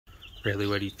Really,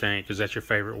 what do you think? Is that your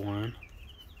favorite one?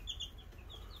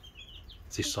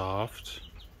 Is he soft?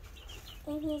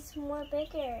 And he's more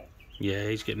bigger. Yeah,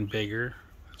 he's getting bigger.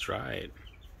 That's right.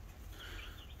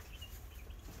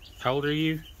 How old are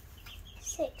you?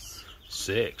 6.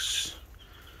 6.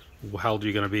 How old are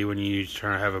you going to be when you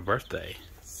turn to have a birthday?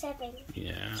 7.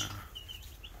 Yeah.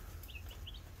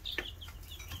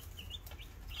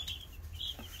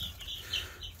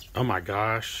 Oh my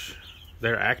gosh.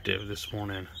 They're active this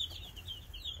morning.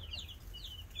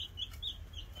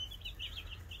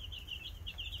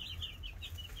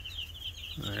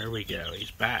 There we go. He's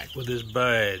back with his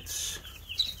buds.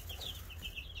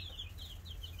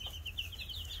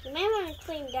 You may want to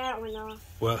clean that one off.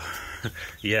 Well,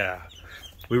 yeah.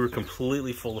 We were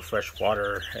completely full of fresh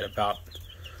water at about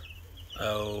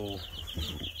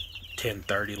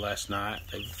 10:30 last night.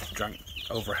 They've drunk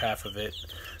over half of it.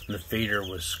 And the feeder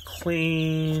was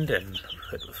cleaned and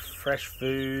put with fresh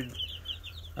food.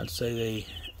 I'd say they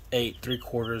ate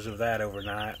 3/4 of that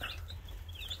overnight.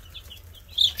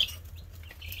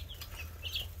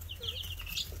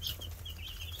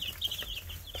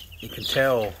 You can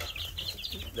tell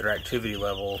their activity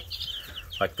level,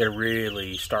 like they're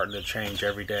really starting to change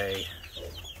every day.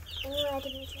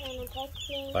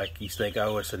 Like you think,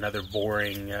 oh, it's another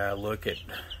boring look at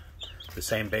the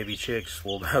same baby chicks.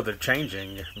 Well, no, they're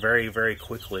changing very, very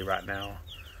quickly right now.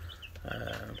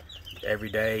 Every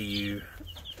day you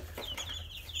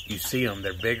see them.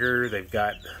 They're bigger. They've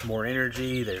got more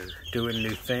energy. They're doing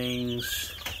new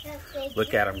things.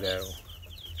 Look at them go.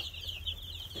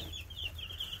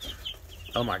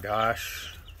 Oh my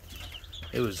gosh.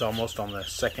 It was almost on the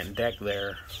second deck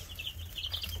there.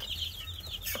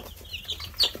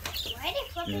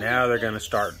 Now they're going to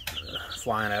start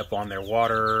flying up on their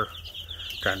water,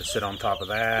 trying to sit on top of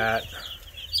that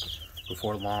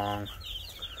before long.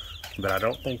 But I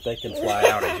don't think they can fly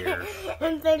out of here.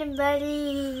 I'm better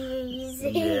buddies.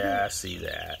 Yeah, I see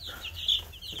that.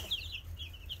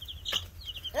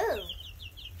 Oh,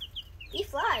 he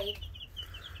flied.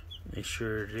 He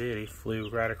sure did. He flew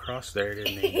right across there,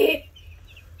 didn't he?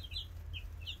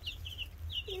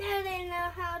 Now they know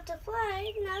how to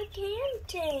fly, now can't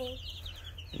they?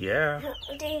 Yeah.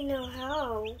 They know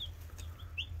how.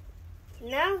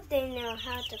 Now they know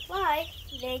how to fly,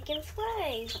 they can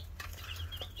fly.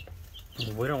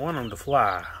 We don't want them to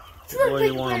fly.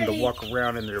 We want them to walk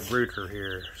around in their brooder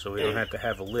here, so we don't have to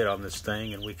have a lid on this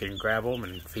thing, and we can grab them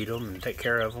and feed them and take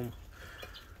care of them.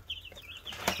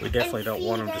 We definitely don't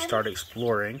want them to start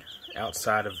exploring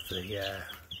outside of the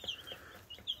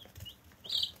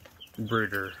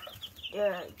brooder.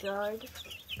 Yeah, God.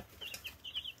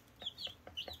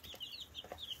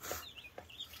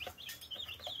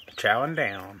 Chowing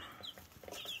down.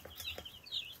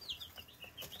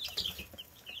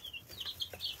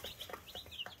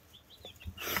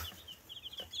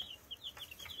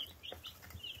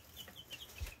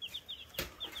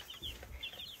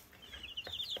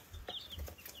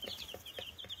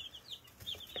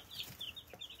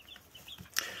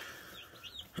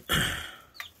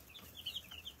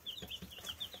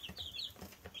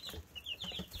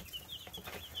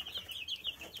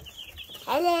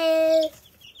 Hello.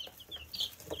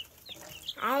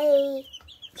 Hi.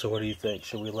 So what do you think?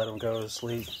 Should we let them go to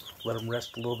sleep? Let them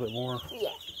rest a little bit more? Yeah.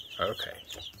 Okay.